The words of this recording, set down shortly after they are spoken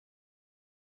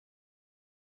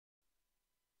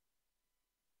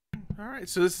All right,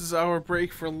 so this is our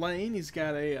break for Lane. He's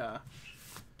got a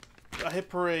Hit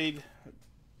Parade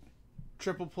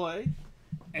triple play,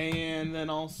 and then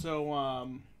also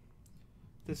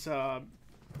this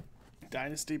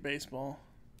Dynasty Baseball.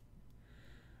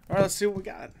 All right, let's see what we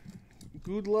got.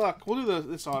 Good luck. We'll do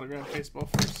this autograph baseball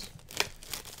first.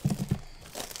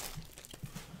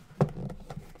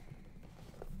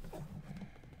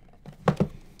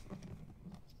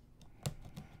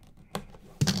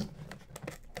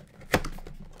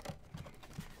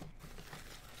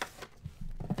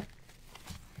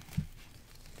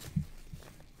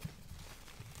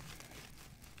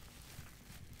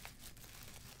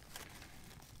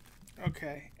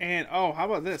 Okay, and oh, how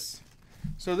about this?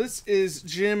 So this is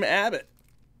Jim Abbott.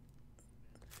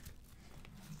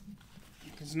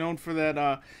 He's known for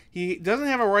that. He doesn't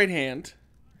have a right hand,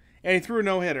 and he threw a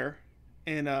no-hitter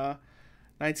in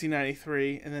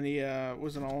 1993, and then he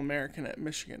was an All-American at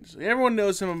Michigan. So everyone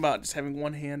knows him about just having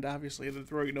one hand, obviously, and then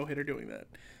throwing a no-hitter doing that.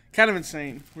 Kind of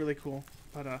insane. Really cool.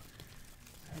 But a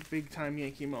big-time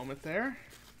Yankee moment there.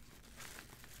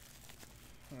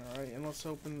 All right, and let's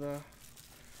open the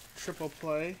triple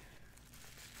play.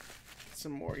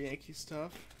 Some more Yankee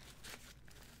stuff.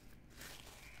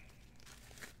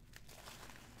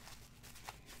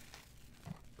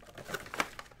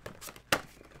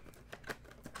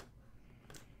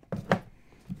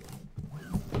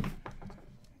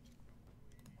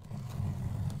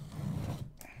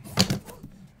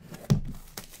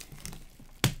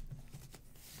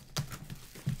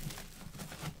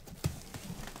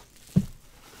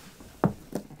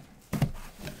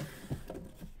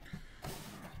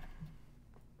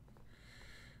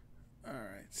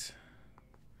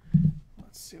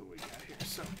 Let's see what we got here.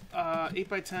 So,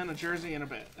 8x10, a jersey, and a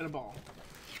bat, and a ball.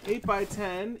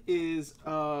 8x10 is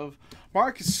of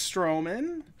Marcus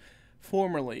Stroman,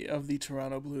 formerly of the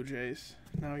Toronto Blue Jays.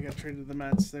 Now he got traded to the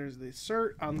Mets. There's the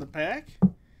cert on the back.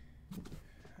 All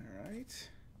right.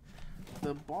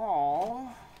 The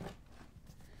ball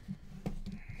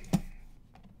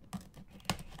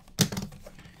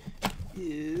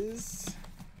is,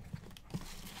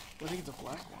 I think it's a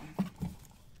black one.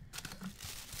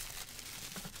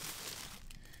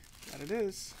 That it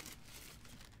is.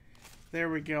 There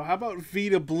we go. How about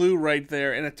Vita Blue right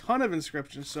there? And a ton of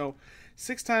inscriptions. So,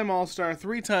 6-time All-Star,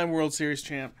 3-time World Series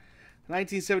champ,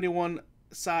 1971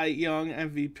 Cy Young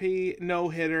MVP,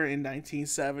 no-hitter in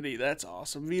 1970. That's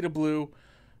awesome. Vita Blue,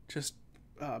 just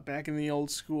back in the old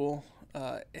school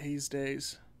Hayes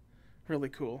days. Really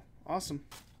cool. Awesome.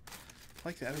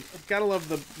 Like that. I've got to love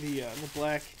the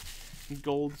black and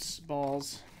gold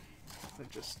balls. They're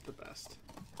just the best.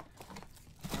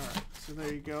 All right, so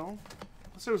there you go.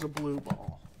 Unless there was a blue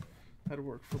ball. That'd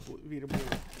work for Vita Blue.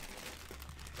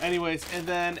 Anyways, and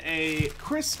then a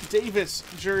Chris Davis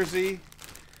jersey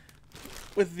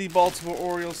with the Baltimore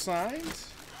Orioles signed.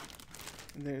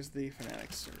 And there's the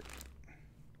Fanatics shirt.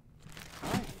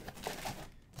 All right.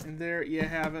 And there you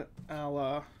have it.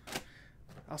 I'll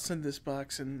send this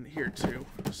box in here too.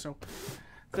 So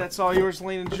that's all yours,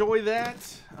 Lane. Enjoy that.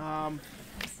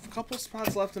 A couple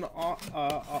spots left in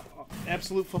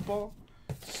Absolute Football.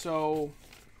 So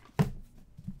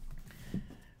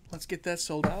let's get that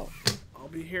sold out. I'll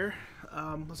be here.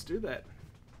 Let's do that.